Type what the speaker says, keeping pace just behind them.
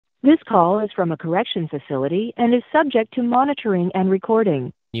This call is from a correction facility and is subject to monitoring and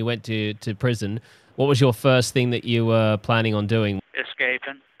recording. You went to prison. What was your first thing that you were planning on doing?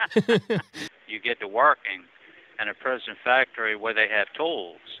 Escaping. You get to working in a prison factory where they have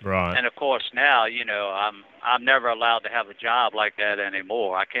tools. Right. And of course now, I'm never allowed to have a job like that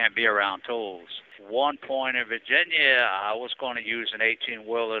anymore. I can't be around tools. One point in Virginia, I was going to use an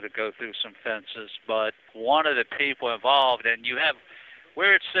 18-wheeler to go through some fences, but one of the people involved, and you have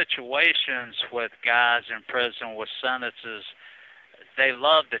weird situations with guys in prison with sentences. They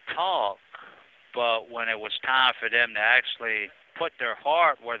love to talk, but when it was time for them to actually put their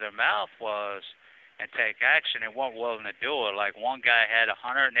heart where their mouth was and take action, they weren't willing to do it. Like one guy had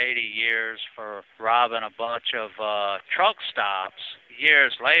 180 years for robbing a bunch of truck stops.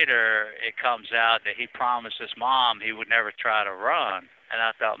 Years later, it comes out that he promised his mom he would never try to run. And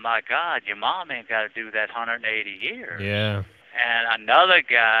I thought, my God, your mom ain't got to do that 180 years. Yeah. And another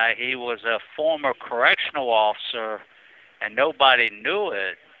guy, he was a former correctional officer, and nobody knew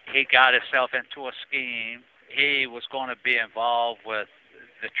it. He got himself into a scheme. He was going to be involved with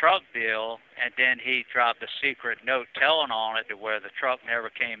the truck deal, and then he dropped a secret note telling on it to where the truck never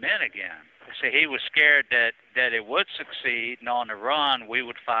came in again. So he was scared that it would succeed, and on the run we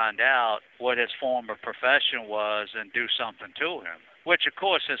would find out what his former profession was and do something to him. Which, of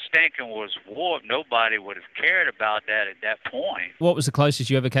course, his thinking was warped. Nobody would have cared about that at that point. What was the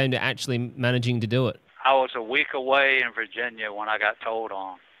closest you ever came to actually managing to do it? I was a week away in Virginia when I got told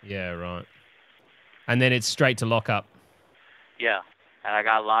on. Yeah, right. And then it's straight to lock up. Yeah. And I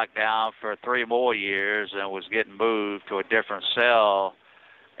got locked down for 3 more years and was getting moved to a different cell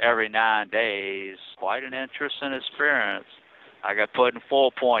every 9 days. Quite an interesting experience. I got put in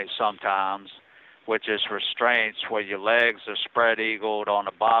 4-point sometimes, which is restraints where your legs are spread eagled on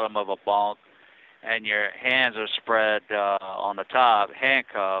the bottom of a bunk and your hands are spread on the top,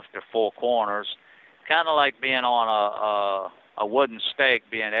 handcuffed to 4 corners, kind of like being on a wooden stake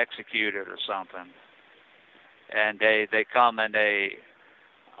being executed or something. And they come and they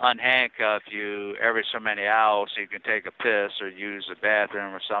unhandcuff you every so many hours so you can take a piss or use the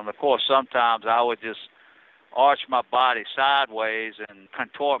bathroom or something. Of course, sometimes I would just arch my body sideways and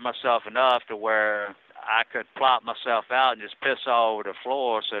contort myself enough to where I could plop myself out and just piss all over the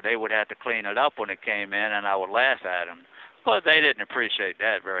floor, so they would have to clean it up when it came in, and I would laugh at them. But they didn't appreciate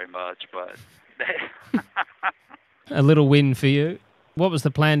that very much. But A little win for you. What was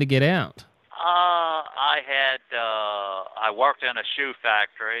the plan to get out? I worked in a shoe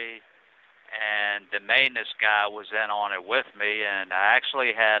factory, and the maintenance guy was in on it with me, and I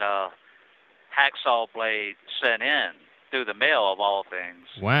actually had a hacksaw blade sent in through the mail of all things.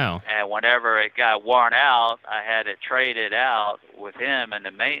 Wow. And whenever it got worn out, I had it traded out with him and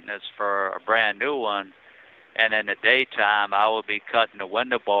the maintenance for a brand new one. And in the daytime, I would be cutting the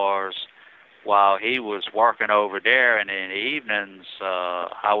window bars while he was working over there. And in the evenings,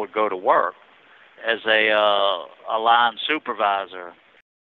 I would go to work as a line supervisor.